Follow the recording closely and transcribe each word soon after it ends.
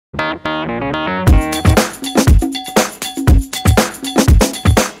Here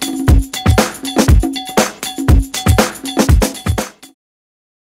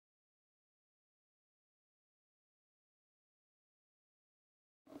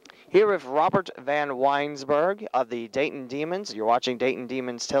with Robert Vanwysberghe of the Dayton Demonz. You're watching Dayton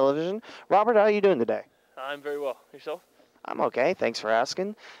Demonz television. Robert, how are you doing today? I'm very well. Yourself? I'm okay. Thanks for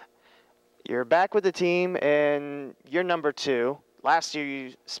asking. You're back with the team, and you're number 2. Last year,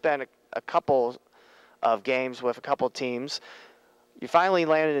 you spent a couple of games with a couple teams. You finally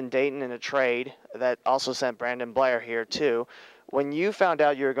landed in Dayton in a trade that also sent Brandon Blair here, too. When you found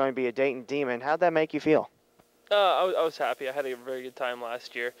out you were going to be a Dayton Demon, how'd that make you feel? I was happy. I had a very good time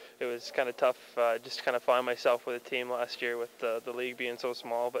last year. It was kind of tough just to kind of find myself with a team last year with the league being so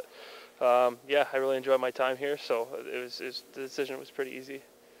small. But, yeah, I really enjoyed my time here, so the decision was pretty easy.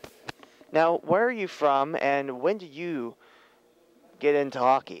 Now, where are you from, and when did you get into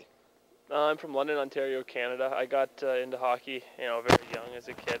hockey? I'm from London, Ontario, Canada. I got into hockey, very young as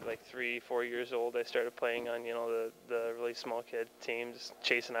a kid, like 3-4 years old. I started playing on, the really small kid teams,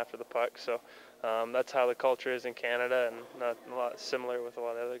 chasing after the puck. So that's how the culture is in Canada, and not a lot similar with a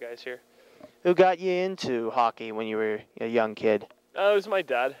lot of other guys here. Who got you into hockey when you were a young kid? It was my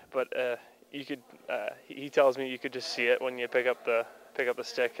dad, but you could. He tells me you could just see it when you pick up the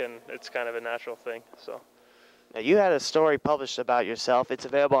stick, and it's kind of a natural thing. So. Now, you had a story published about yourself. It's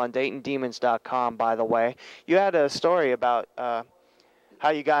available on DaytonDemons.com, by the way. You had a story about how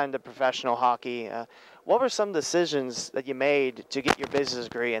you got into professional hockey. What were some decisions that you made to get your business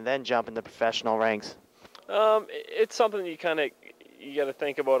degree and then jump into professional ranks? It's something you got to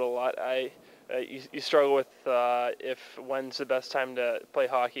think about a lot. You struggle with when's the best time to play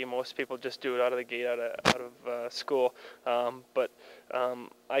hockey. Most people just do it out of the gate, out of school. But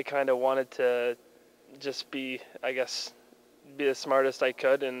I kind of wanted to just be the smartest I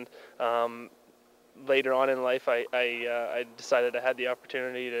could, and later on in life I decided I had the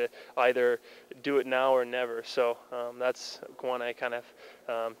opportunity to either do it now or never. So that's when I kind of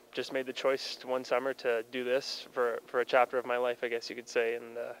just made the choice one summer to do this for a chapter of my life, I guess you could say,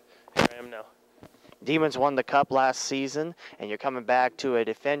 and here I am now. Demons won the Cup last season, and you're coming back to a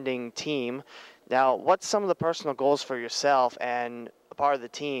defending team. Now, what's some of the personal goals for yourself and a part of the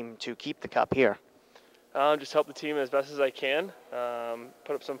team to keep the Cup here? Just help the team as best as I can,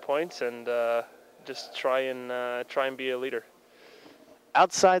 put up some points, and just try and be a leader.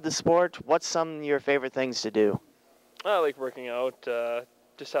 Outside the sport, what's some of your favorite things to do? I like working out,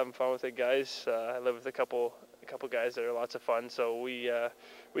 just having fun with the guys. I live with a couple guys that are lots of fun, so we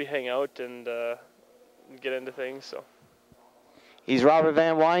hang out and get into things. So. He's Robert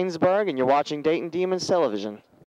Vanwysberghe, and you're watching Dayton Demonz television.